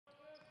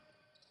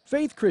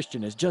Faith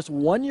Christian is just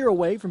 1 year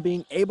away from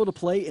being able to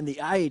play in the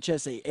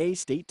IHSAA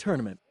state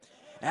tournament.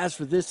 As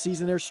for this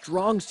season, their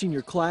strong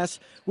senior class,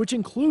 which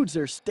includes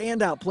their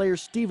standout player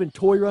Stephen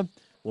Toira,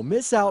 will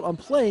miss out on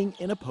playing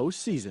in a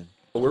postseason.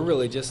 We're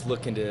really just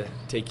looking to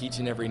take each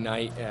and every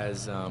night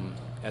as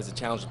a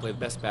challenge to play the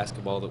best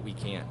basketball that we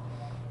can.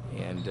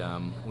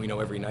 And we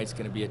know every night's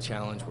going to be a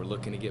challenge. We're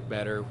looking to get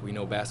better. We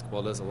know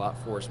basketball does a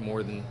lot for us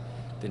more than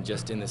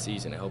just in the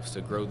season. It helps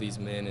to grow these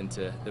men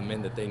into the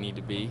men that they need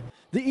to be.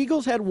 The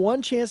Eagles had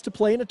one chance to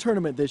play in a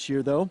tournament this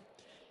year, though.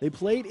 They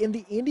played in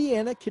the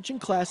Indiana Kitchen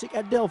Classic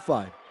at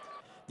Delphi.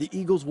 The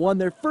Eagles won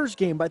their first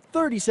game by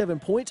 37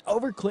 points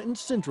over Clinton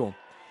Central.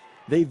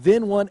 They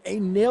then won a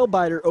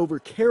nail-biter over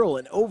Carroll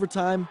in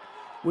overtime,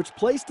 which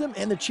placed them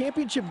in the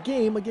championship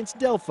game against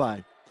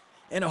Delphi.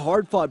 In a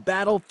hard-fought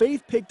battle,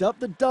 Faith picked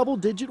up the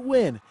double-digit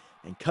win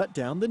and cut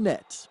down the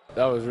nets.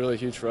 That was really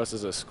huge for us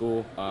as a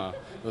school.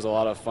 It was a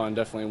lot of fun,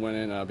 definitely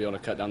winning, be able to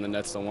cut down the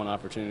nets, the one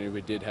opportunity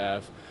we did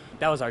have.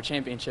 That was our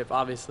championship,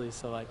 obviously,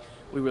 so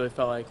we really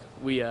felt like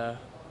we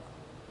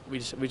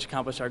just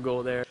accomplished our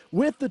goal there.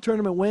 With the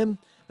tournament win,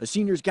 the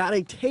seniors got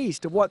a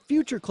taste of what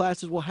future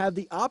classes will have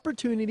the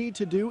opportunity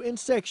to do in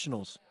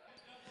sectionals.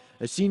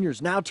 The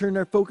seniors now turn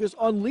their focus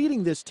on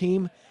leading this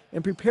team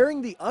and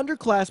preparing the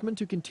underclassmen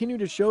to continue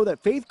to show that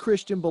Faith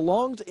Christian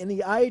belongs in the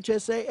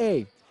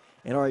IHSAA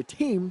and are a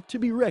team to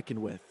be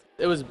reckoned with.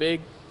 It was big,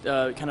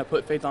 kind of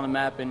put Faith on the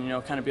map and,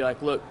 kind of be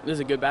like, look, this is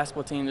a good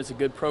basketball team, this is a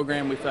good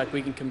program, we feel like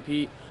we can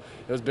compete.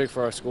 It was big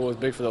for our school, it was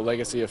big for the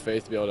legacy of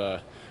Faith to be able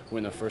to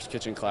win the first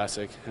Kitchen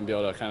Classic and be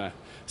able to kind of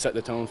set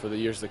the tone for the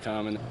years to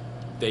come. And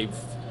they've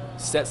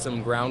set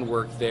some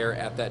groundwork there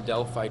at that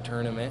Delphi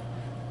tournament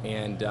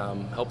and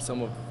helped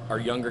some of our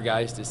younger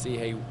guys to see,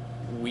 hey,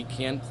 we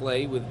can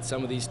play with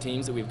some of these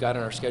teams that we've got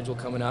on our schedule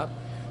coming up,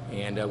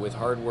 and with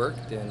hard work,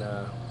 then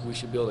we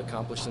should be able to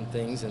accomplish some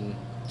things and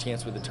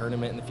chance with the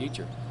tournament in the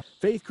future.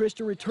 Faith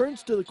Christian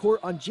returns to the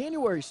court on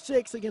January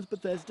 6th against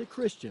Bethesda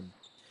Christian.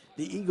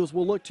 The Eagles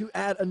will look to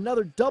add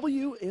another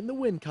W in the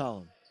win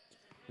column.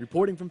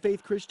 Reporting from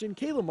Faith Christian,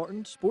 Kayla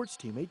Martin, Sports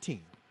Team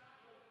 18.